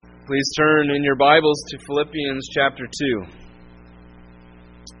Please turn in your Bibles to Philippians chapter 2.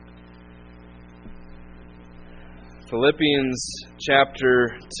 Philippians chapter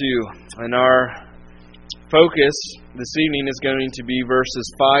 2. And our focus this evening is going to be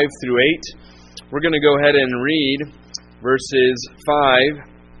verses 5 through 8. We're going to go ahead and read verses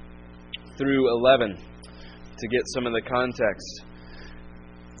 5 through 11 to get some of the context.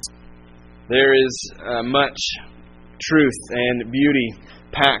 There is much truth and beauty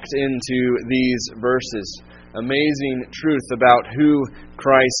packed into these verses. Amazing truth about who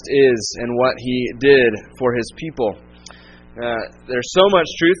Christ is and what He did for His people. There's so much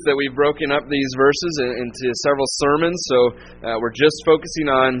truth that we've broken up these verses into several sermons, so we're just focusing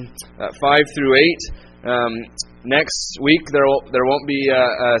on 5 through 8. Next week there won't be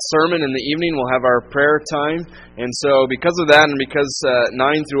a sermon in the evening. We'll have our prayer time, and so because of that, and because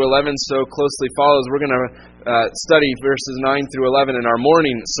 9 through 11 so closely follows, we're going to study verses 9 through 11 in our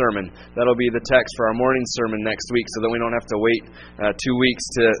morning sermon. That'll be the text for our morning sermon next week, so that we don't have to wait 2 weeks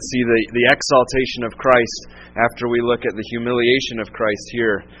to see the exaltation of Christ after we look at the humiliation of Christ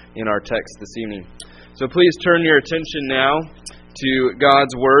here in our text this evening. So please turn your attention now to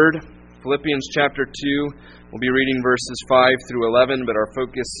God's Word. Philippians chapter 2. We'll be reading verses 5 through 11, but our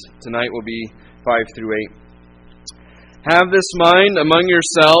focus tonight will be 5 through 8. Have this mind among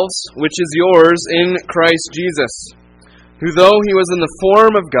yourselves, which is yours in Christ Jesus, who though He was in the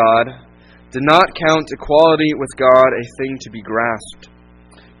form of God, did not count equality with God a thing to be grasped,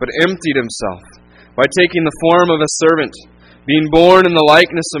 but emptied Himself by taking the form of a servant, being born in the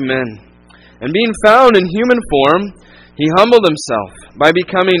likeness of men. And being found in human form, He humbled Himself by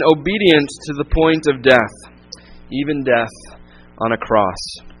becoming obedient to the point of death, even death on a cross.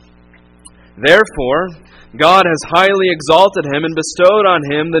 Therefore, God has highly exalted Him and bestowed on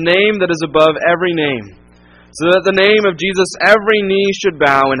Him the name that is above every name, so that the name of Jesus every knee should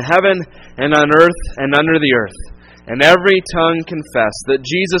bow in heaven and on earth and under the earth, and every tongue confess that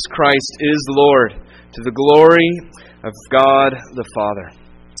Jesus Christ is Lord, to the glory of God the Father.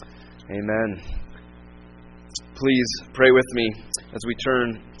 Amen. Please pray with me as we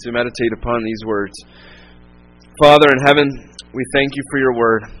turn to meditate upon these words. Father in heaven, we thank You for Your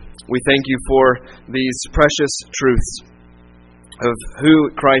Word. We thank You for these precious truths of who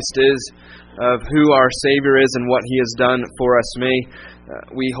Christ is, of who our Savior is, and what He has done for us. May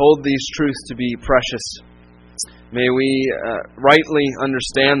we hold these truths to be precious. May we rightly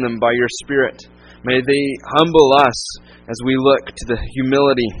understand them by Your Spirit. May they humble us as we look to the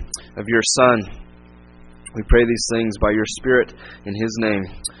humility of Your Son. We pray these things by Your Spirit in His name.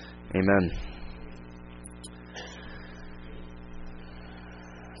 Amen.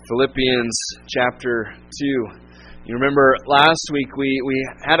 Philippians chapter 2. You remember last week we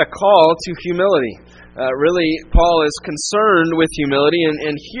had a call to humility. Really, Paul is concerned with humility,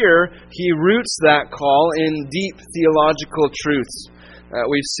 and here he roots that call in deep theological truths.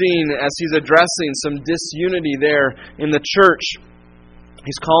 We've seen, as he's addressing some disunity there in the church,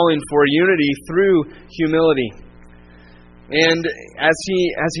 he's calling for unity through humility. And as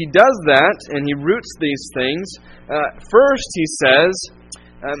he does that, and he roots these things, first he says,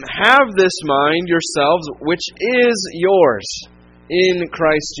 have this mind yourselves, which is yours in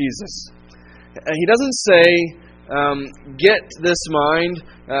Christ Jesus. He doesn't say, get this mind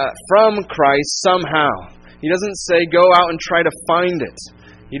from Christ somehow. He doesn't say, go out and try to find it.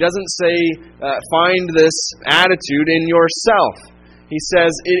 He doesn't say, find this attitude in yourself. He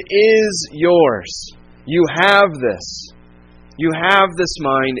says, it is yours. You have this. You have this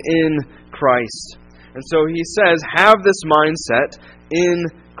mind in Christ. And so he says, have this mindset in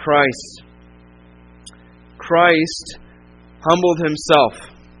Christ. Christ humbled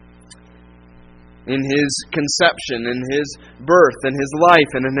Himself in His conception, in His birth, in His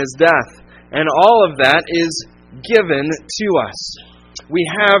life, and in His death. And all of that is given to us. We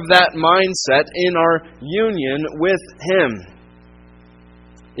have that mindset in our union with Him.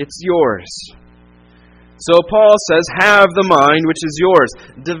 It's yours. So Paul says, have the mind which is yours.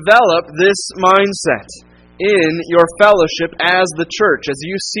 Develop this mindset in your fellowship as the church. As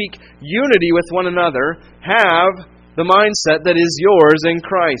you seek unity with one another, have the mindset that is yours in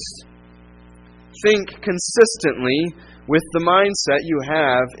Christ. Think consistently with the mindset you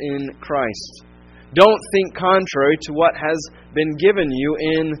have in Christ. Don't think contrary to what has been given you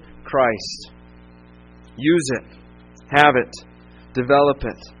in Christ. Use it. Have it. Develop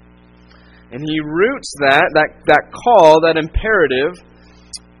it. And he roots that call, that imperative,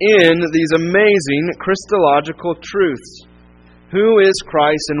 in these amazing Christological truths. Who is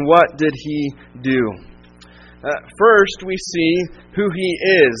Christ and what did He do? First, we see who He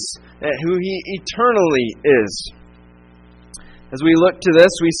is, who He eternally is. As we look to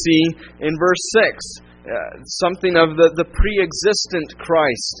this, we see in verse 6 something of the pre-existent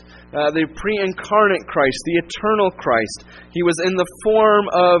Christ, the pre-incarnate Christ, the eternal Christ. He was in the form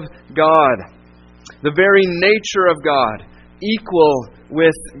of God, the very nature of God, equal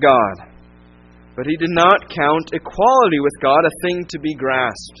with God. But He did not count equality with God a thing to be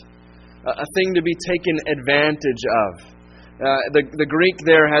grasped, a thing to be taken advantage of. The Greek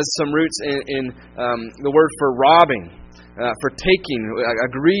there has some roots in the word for robbing, for taking, a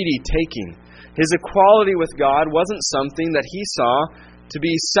greedy taking. His equality with God wasn't something that He saw to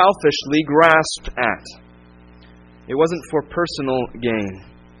be selfishly grasped at. It wasn't for personal gain.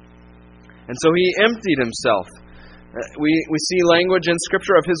 And so He emptied Himself. We see language in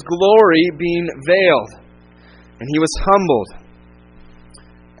Scripture of His glory being veiled. And He was humbled.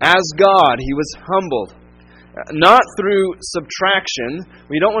 As God, He was humbled. Not through subtraction.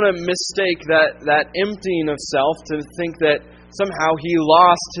 We don't want to mistake that emptying of self to think that somehow He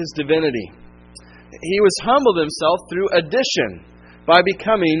lost His divinity. He was humbled Himself through addition, by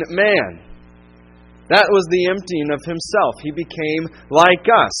becoming man. That was the emptying of Himself. He became like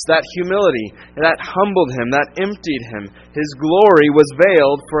us. That humility, that humbled Him, that emptied Him. His glory was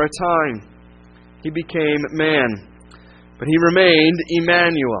veiled for a time. He became man. But He remained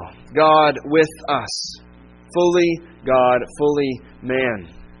Emmanuel, God with us. Fully God, fully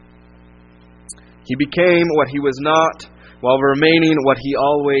man. He became what He was not, while remaining what He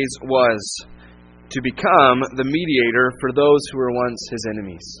always was, to become the mediator for those who were once His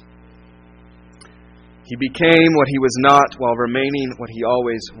enemies. He became what He was not, while remaining what He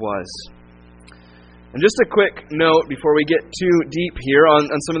always was. And just a quick note before we get too deep here on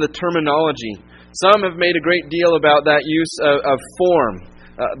some of the terminology. Some have made a great deal about that use of form.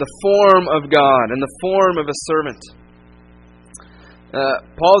 The form of God and the form of a servant.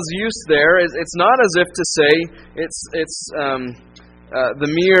 Paul's use there it's not as if to say it's the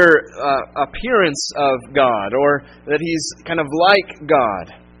mere appearance of God, or that He's kind of like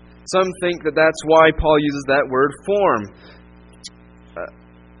God. Some think that that's why Paul uses that word form.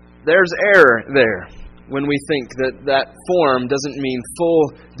 There's error there when we think that form doesn't mean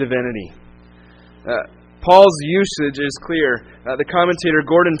full divinity. Paul's usage is clear. The commentator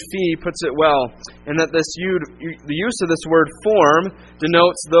Gordon Fee puts it well, in that the use of this word form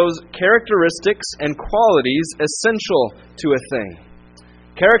denotes those characteristics and qualities essential to a thing.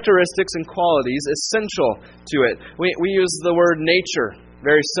 Characteristics and qualities essential to it. We use the word nature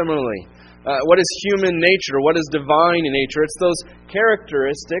very similarly. What is human nature? What is divine nature? It's those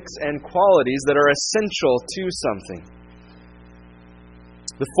characteristics and qualities that are essential to something.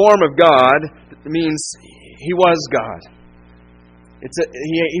 The form of God means He was God.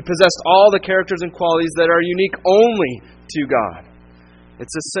 He possessed all the characters and qualities that are unique only to God.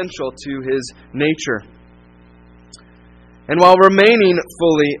 It's essential to His nature. And while remaining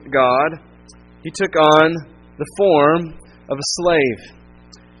fully God, He took on the form of a slave.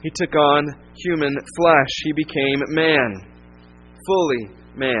 He took on human flesh. He became man, fully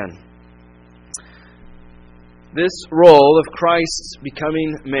man. This role of Christ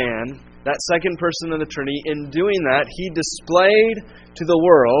becoming man, that second person of the Trinity, in doing that, He displayed to the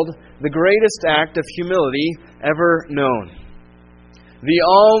world the greatest act of humility ever known. The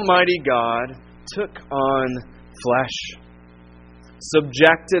Almighty God took on flesh,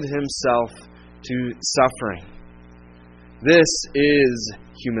 subjected Himself to suffering. This is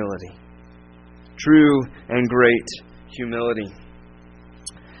humility. True and great humility.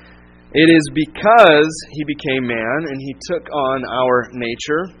 It is because He became man and He took on our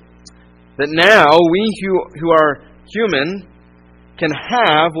nature that now we who are human can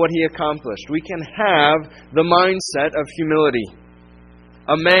have what He accomplished. We can have the mindset of humility.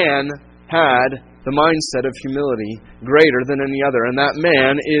 A man had the mindset of humility greater than any other, and that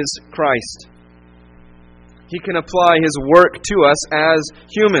man is Christ. He can apply His work to us as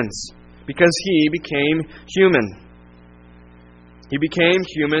humans because He became human. He became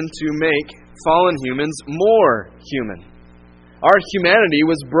human to make fallen humans more human. Our humanity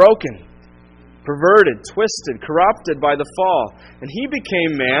was broken, perverted, twisted, corrupted by the fall. And He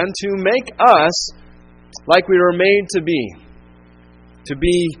became man to make us like we were made to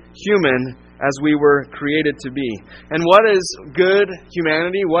be human as we were created to be. And what is good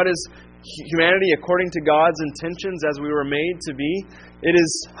humanity? What is humanity according to God's intentions as we were made to be? It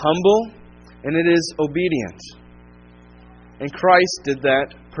is humble and it is obedient. And Christ did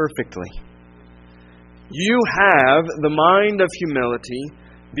that perfectly. You have the mind of humility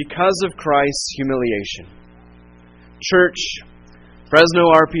because of Christ's humiliation. Church,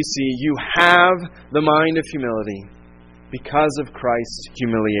 Fresno RPC, you have the mind of humility because of Christ's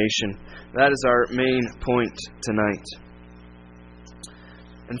humiliation. That is our main point tonight.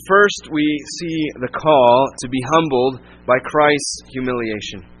 And first, we see the call to be humbled by Christ's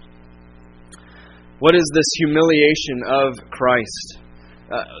humiliation. What is this humiliation of Christ?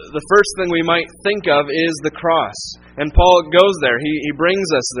 The first thing we might think of is the cross. And Paul goes there. He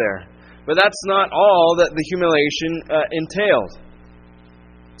brings us there. But that's not all that the humiliation entailed.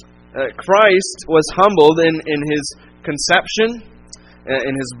 Christ was humbled in His conception,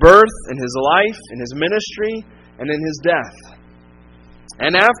 in His birth, in His life, in His ministry, and in His death.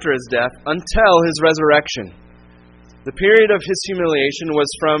 And after His death, until His resurrection. The period of His humiliation was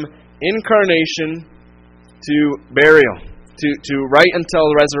from incarnation to burial, to right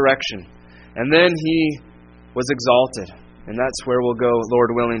until resurrection. And then He was exalted. And that's where we'll go,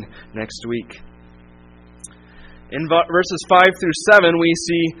 Lord willing, next week. In verses 5 through 7, we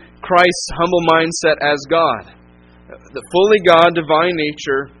see Christ's humble mindset as God. The fully God, divine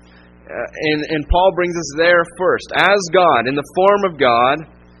nature. And Paul brings us there first. As God, in the form of God,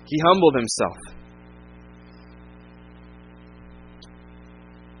 He humbled Himself.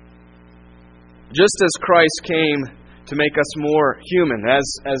 Just as Christ came to make us more human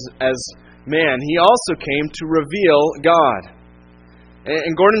as man, He also came to reveal God.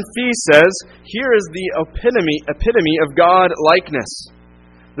 And Gordon Fee says, here is the epitome of God-likeness.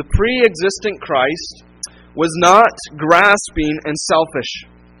 The pre-existent Christ was not grasping and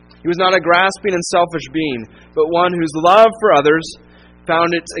selfish. He was not a grasping and selfish being, but one whose love for others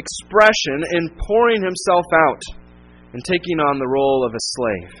found its expression in pouring Himself out and taking on the role of a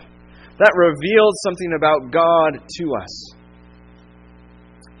slave. That revealed something about God to us.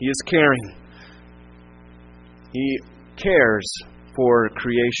 He is caring. He cares for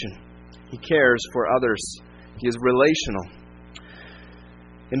creation. He cares for others. He is relational.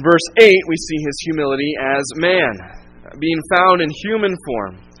 In verse 8, we see His humility as man, being found in human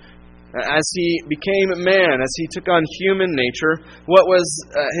form. As He became man, as He took on human nature, what was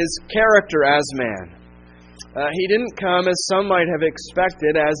His character as man? He didn't come, as some might have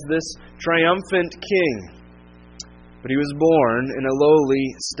expected, as this triumphant king, but He was born in a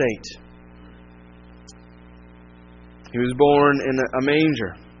lowly state. He was born in a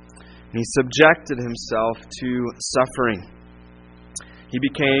manger, and He subjected Himself to suffering. He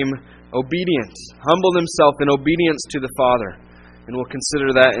became obedient, humbled Himself in obedience to the Father. And we'll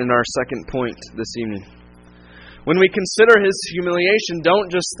consider that in our second point this evening. When we consider His humiliation, don't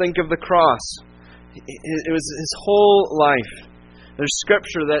just think of the cross. It was His whole life. There's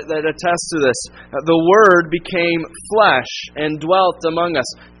Scripture that attests to this. The Word became flesh and dwelt among us,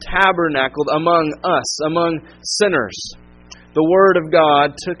 tabernacled among us, among sinners. The Word of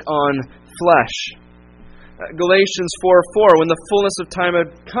God took on flesh. Galatians 4:4, when the fullness of time had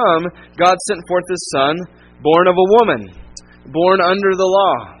come, God sent forth His Son, born of a woman, born under the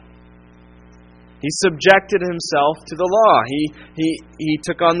law. He subjected Himself to the law. He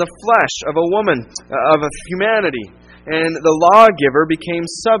took on the flesh of a woman, of a humanity. And the lawgiver became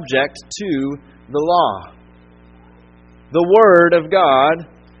subject to the law. The Word of God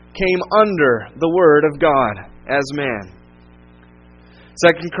came under the Word of God as man.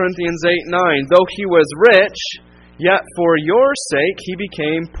 2 Corinthians 8:9, though He was rich, yet for your sake He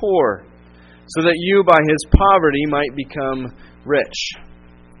became poor, so that you by His poverty might become rich.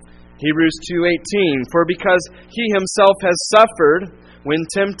 Hebrews 2:18, for because He Himself has suffered when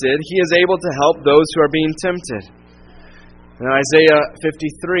tempted, He is able to help those who are being tempted. In Isaiah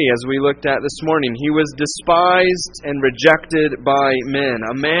 53, as we looked at this morning, He was despised and rejected by men,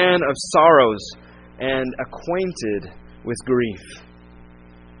 a man of sorrows and acquainted with grief.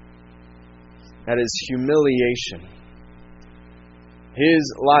 That is humiliation.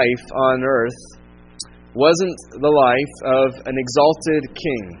 His life on earth wasn't the life of an exalted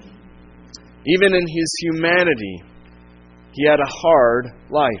king. Even in His humanity, He had a hard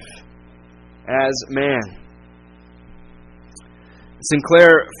life as man.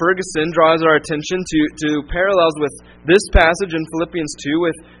 Sinclair Ferguson draws our attention to parallels with this passage in Philippians 2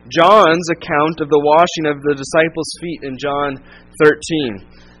 with John's account of the washing of the disciples' feet in John 13,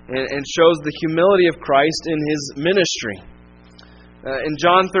 and shows the humility of Christ in His ministry. In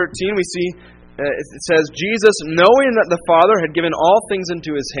John 13, we see, it says, Jesus, knowing that the Father had given all things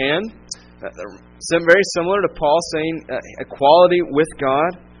into His hand, very similar to Paul saying equality with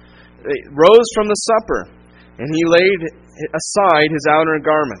God, rose from the supper, and He laid aside His outer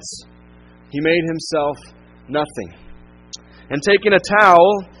garments. He made Himself nothing. And taking a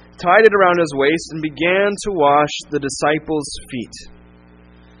towel, tied it around His waist, and began to wash the disciples' feet.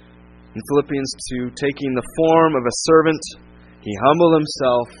 In Philippians 2, taking the form of a servant, He humbled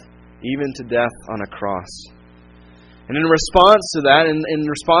Himself even to death on a cross. And in response to that, in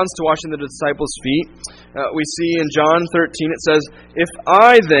response to washing the disciples' feet, we see in John 13 it says, "If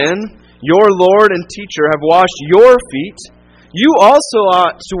I then, your Lord and teacher, have washed your feet, you also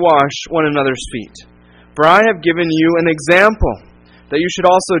ought to wash one another's feet. For I have given you an example, that you should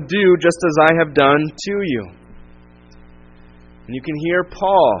also do just as I have done to you." And you can hear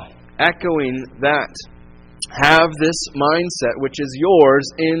Paul echoing that. Have this mindset which is yours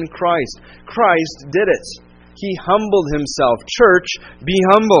in Christ. Christ did it. He humbled Himself. Church, be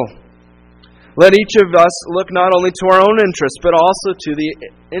humble. Let each of us look not only to our own interests, but also to the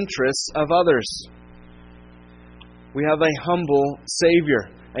interests of others. We have a humble Savior,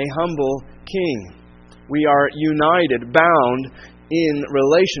 a humble King. We are united, bound in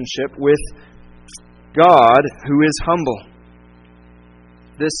relationship with God who is humble.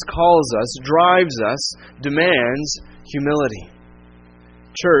 This calls us, drives us, demands humility.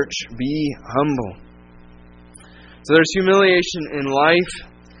 Church, be humble. So there's humiliation in life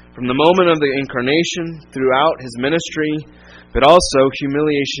from the moment of the incarnation throughout His ministry, but also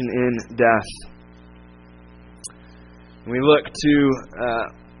humiliation in death. We look to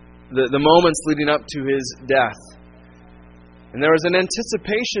the moments leading up to His death. And there was an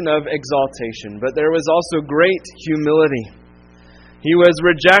anticipation of exaltation, but there was also great humility. He was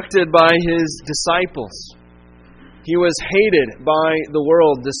rejected by His disciples. He was hated by the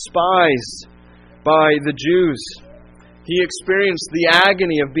world, despised by the Jews. He experienced the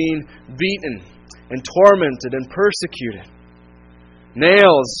agony of being beaten and tormented and persecuted.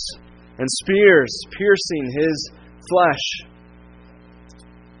 Nails and spears piercing His flesh.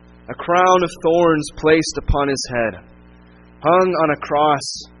 A crown of thorns placed upon His head. Hung on a cross,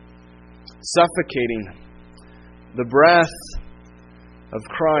 suffocating. The breath of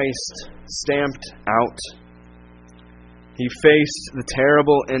Christ stamped out. He faced the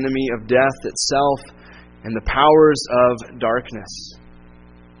terrible enemy of death itself and the powers of darkness.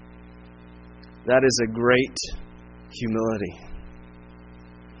 That is a great humility.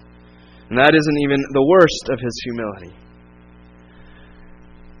 And that isn't even the worst of His humility.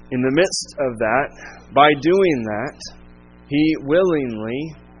 In the midst of that, by doing that, He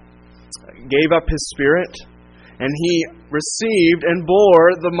willingly gave up His Spirit, and He received and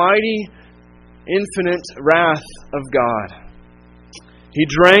bore the mighty, infinite wrath of God. He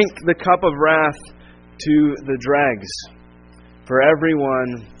drank the cup of wrath to the dregs for every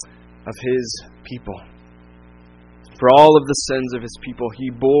one of His people. For all of the sins of His people,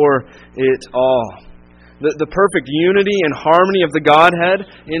 He bore it all. The perfect unity and harmony of the Godhead,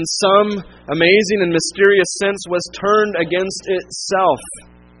 in some amazing and mysterious sense, was turned against itself.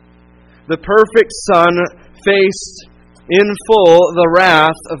 The perfect Son faced in full the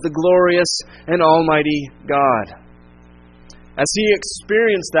wrath of the glorious and almighty God. As He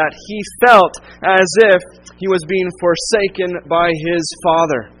experienced that, He felt as if He was being forsaken by His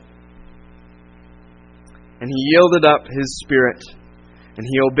Father. And He yielded up His Spirit, and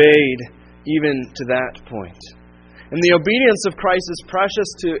He obeyed even to that point. And the obedience of Christ is precious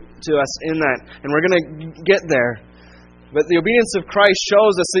to us in that, and we're going to get there. But the obedience of Christ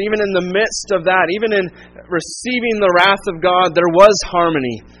shows us that even in the midst of that, even in receiving the wrath of God, there was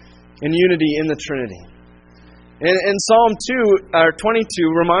harmony and unity in the Trinity. And Psalm 22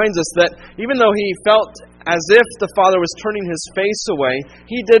 reminds us that even though He felt as if the Father was turning His face away,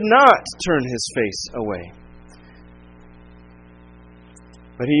 He did not turn His face away.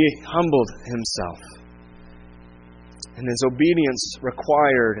 But He humbled Himself. And His obedience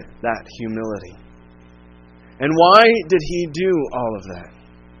required that humility. And why did He do all of that?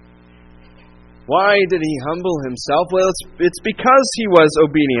 Why did He humble Himself? Well, it's because He was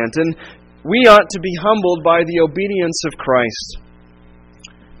obedient. And we ought to be humbled by the obedience of Christ.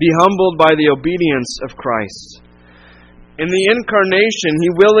 Be humbled by the obedience of Christ. In the incarnation,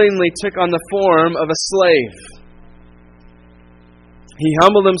 He willingly took on the form of a slave. He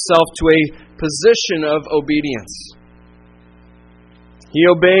humbled Himself to a position of obedience. He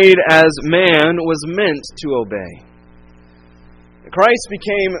obeyed as man was meant to obey. Christ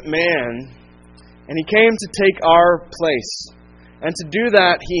became man, and He came to take our place. And to do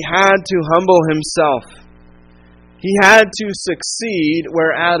that, He had to humble Himself. He had to succeed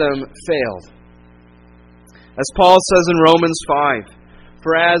where Adam failed. As Paul says in Romans 5,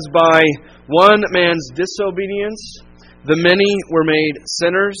 "For as by one man's disobedience the many were made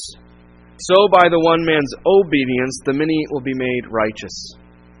sinners, so by the one man's obedience the many will be made righteous."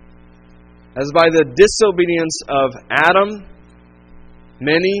 As by the disobedience of Adam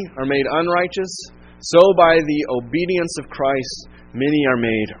many are made unrighteous, so by the obedience of Christ many are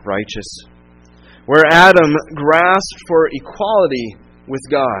made righteous. Where Adam grasped for equality with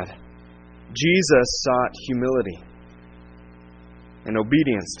God, Jesus sought humility. and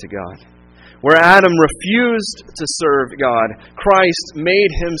obedience to God. Where Adam refused to serve God, Christ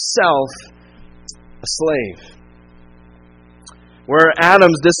made himself a slave. Where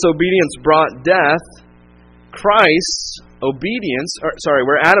Adam's disobedience brought death,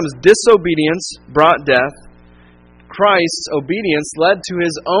 where Adam's disobedience brought death, Christ's obedience led to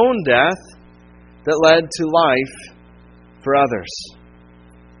his own death that led to life for others.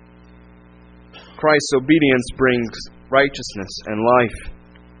 Christ's obedience brings righteousness and life.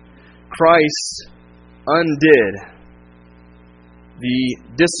 Christ undid the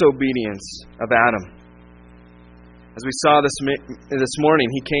disobedience of Adam. As we saw this morning,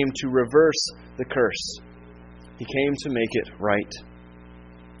 He came to reverse the curse. He came to make it right.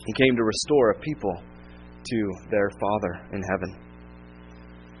 He came to restore a people to their Father in heaven.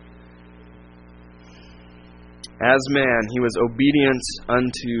 As man, He was obedient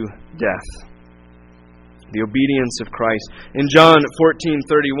unto death. The obedience of Christ. In John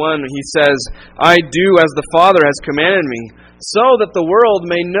 14:31, He says, I do as the Father has commanded me, so that the world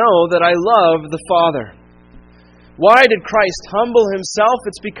may know that I love the Father. Why did Christ humble Himself?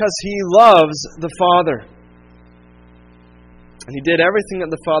 It's because He loves the Father. And He did everything that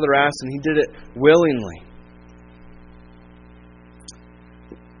the Father asked, and He did it willingly.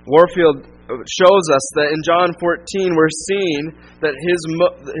 Warfield shows us that in John 14 we're seeing that his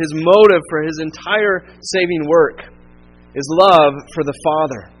motive for His entire saving work is love for the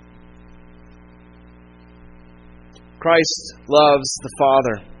Father. Christ loves the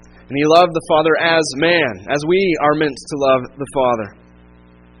Father, and He loved the Father as man, as we are meant to love the Father.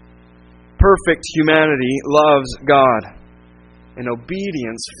 Perfect humanity loves God, and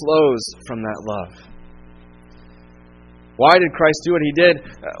obedience flows from that love. Why did Christ do what He did?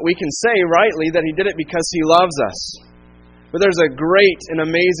 We can say rightly that He did it because He loves us. But there's a great and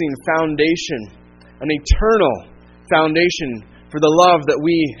amazing foundation, an eternal foundation for the love that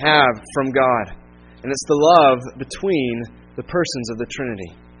we have from God. And it's the love between the persons of the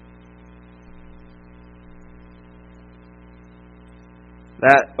Trinity.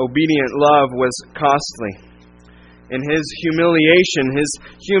 That obedient love was costly. In His humiliation, His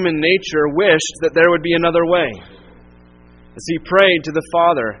human nature wished that there would be another way. As He prayed to the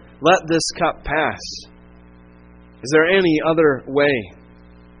Father, let this cup pass. Is there any other way?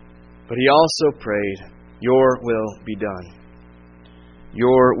 But He also prayed, your will be done.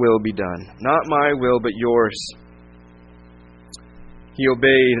 Your will be done. Not my will, but yours. He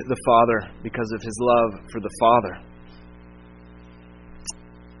obeyed the Father because of His love for the Father.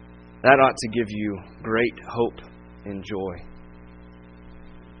 That ought to give you great hope and joy.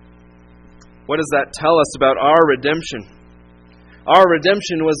 What does that tell us about our redemption? Our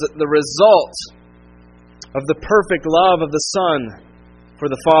redemption was the result of the perfect love of the Son for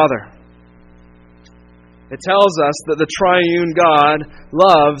the Father. It tells us that the triune God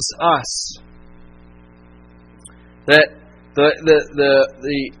loves us. That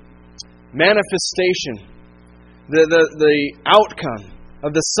the manifestation, the outcome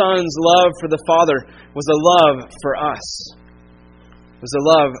of the Son's love for the Father was a love for us. It was a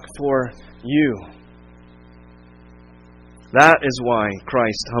love for you. That is why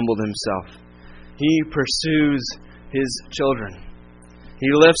Christ humbled Himself. He pursues His children.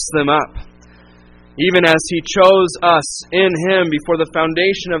 He lifts them up. Even as He chose us in Him before the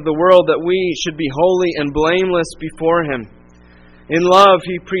foundation of the world that we should be holy and blameless before Him. In love,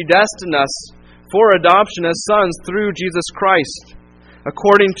 He predestined us for adoption as sons through Jesus Christ,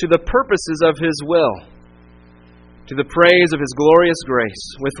 according to the purposes of His will, to the praise of His glorious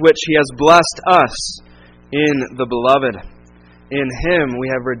grace, with which He has blessed us in the Beloved. In Him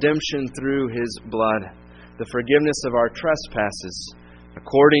we have redemption through His blood, the forgiveness of our trespasses,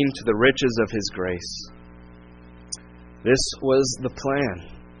 according to the riches of His grace. This was the plan.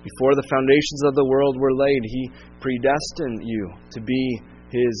 Before the foundations of the world were laid, He predestined you to be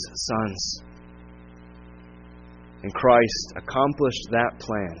His sons. And Christ accomplished that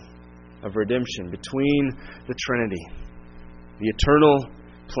plan of redemption between the Trinity, the eternal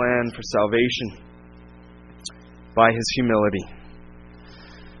plan for salvation, by His humility.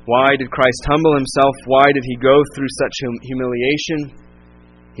 Why did Christ humble Himself? Why did He go through such humiliation?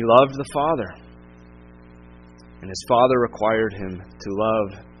 He loved the Father, and His Father required Him to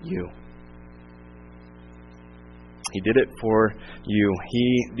love you. He did it for you.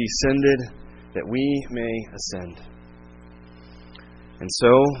 He descended that we may ascend. And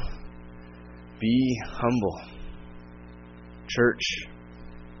so, be humble. Church,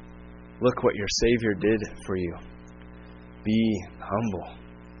 look what your Savior did for you. Be humble.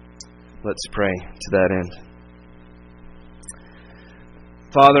 Let's pray to that end.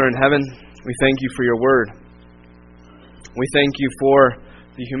 Father in heaven, we thank You for Your word. We thank you for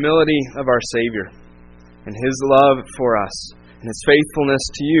the humility of our Savior and His love for us and His faithfulness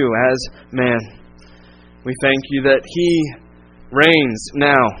to you as man. We thank you that He reigns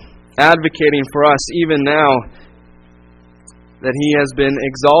now, advocating for us even now, that He has been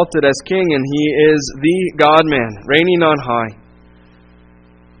exalted as King and He is the God-man, reigning on high.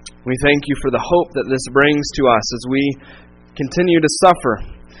 We thank you for the hope that this brings to us as we continue to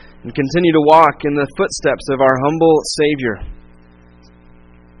suffer and continue to walk in the footsteps of our humble Savior.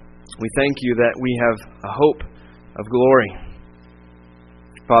 We thank you that we have a hope of glory.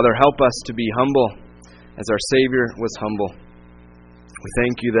 Father, help us to be humble as our Savior was humble. We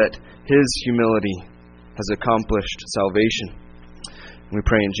thank you that His humility has accomplished salvation. We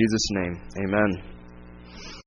pray in Jesus' name. Amen.